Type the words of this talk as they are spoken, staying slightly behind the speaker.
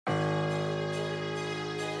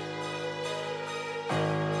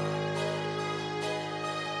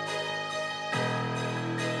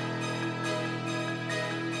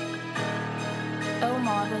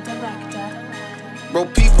Omar, the director. Bro,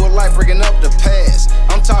 people like bringing up the past.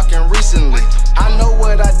 I'm talking recently. I know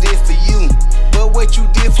what I did for you, but what you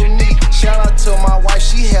did for me. Shout out to my wife,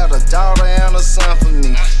 she had a daughter and a son for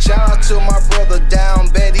me. Shout out to my brother down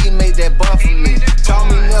bad, he made that bun for me. Taught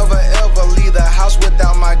me never ever leave the house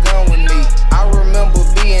without my gun with me. I remember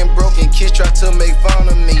being broken, kids tried to make fun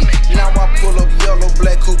of me. Now I pull up yellow,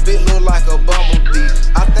 black coupe, it look like a bumblebee.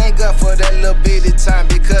 I thank God for that little bitty time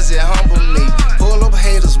because it humbled me. Pull up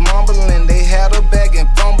haters mumbling, they had a bag and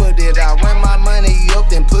fumbled it. I ran my money up,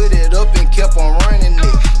 then put it up and kept on running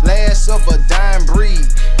it. Last of a dying breed.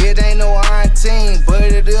 It ain't no iron team, but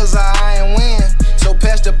it is a iron win. So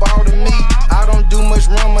pass the ball to me. I don't do much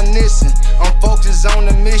reminiscing. I'm focused on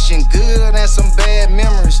the mission. Good and some bad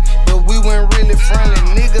memories, but we weren't really friendly.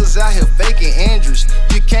 Niggas out here faking injuries.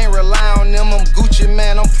 You can't rely on them. I'm Gucci,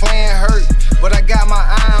 man. I'm playing hurt, but I got my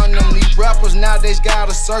eye on them. These rappers nowadays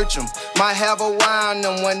gotta search them. Might have a wire on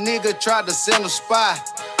them. One nigga tried to send a spy.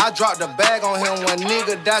 I dropped the bag on him. One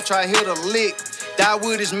nigga died, try hit a lick. Died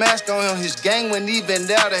with his mask on him. His gang wasn't even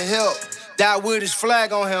there to help. Died with his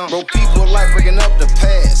flag on him. Bro, people like bringing up the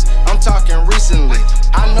past. I'm talking recently.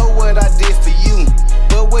 I know what I did for you,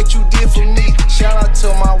 but what you did for me. Shout out to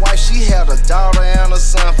my wife, she had a daughter and a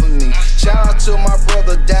son for me. Shout out to my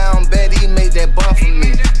brother down bad, he made that bun for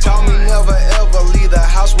me. Taught me never ever leave the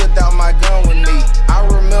house without my gun with me. I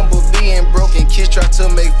remember being broken, kids tried to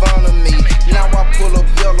make fun of me. Now I pull up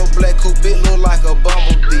yellow, black coupe, it look like a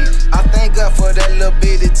bumblebee. I thank God for that little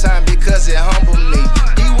bitty time because it humbled me.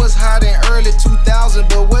 He was hot in early 2000,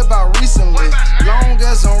 but what about recently? Long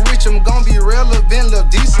as I'm rich, I'm gonna be relevant, live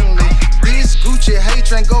decently. This Gucci hate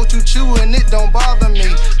train go to chew and it don't bother me.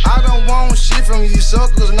 I don't want shit from you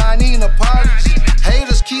suckers, not need an apology.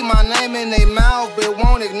 Haters keep my name in their mouth, but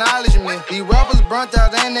won't acknowledge me. These rappers burnt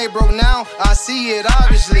out and they broke now, I see it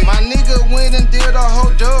obviously. My nigga went and did a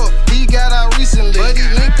whole dub, he got out recently. But he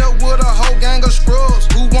linked up with a whole gang of scrubs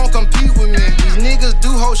who won't compete with me. These niggas do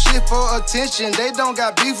whole shit for attention, they don't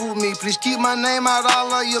got beef with me. Please keep my name out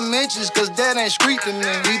all of your mentions, cause that ain't street to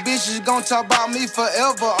me. These bitches gon' talk about me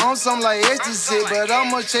forever on some like ecstasy, but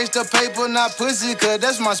I'ma chase the paper, not pussy, cause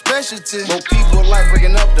that's my specialty. But people like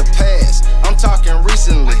bringing up the past. I'm talking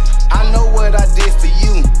recently. I know what I did for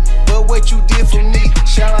you, but what you did for me.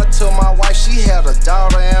 Shout out to my wife, she had a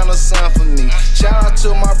daughter and a son for me. Shout out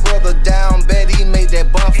to my brother down bad, he made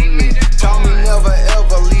that bun for me. Taught me never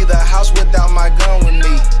ever leave the house without my gun with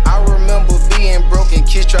me. I remember being broken,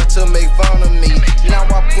 kids tried to make fun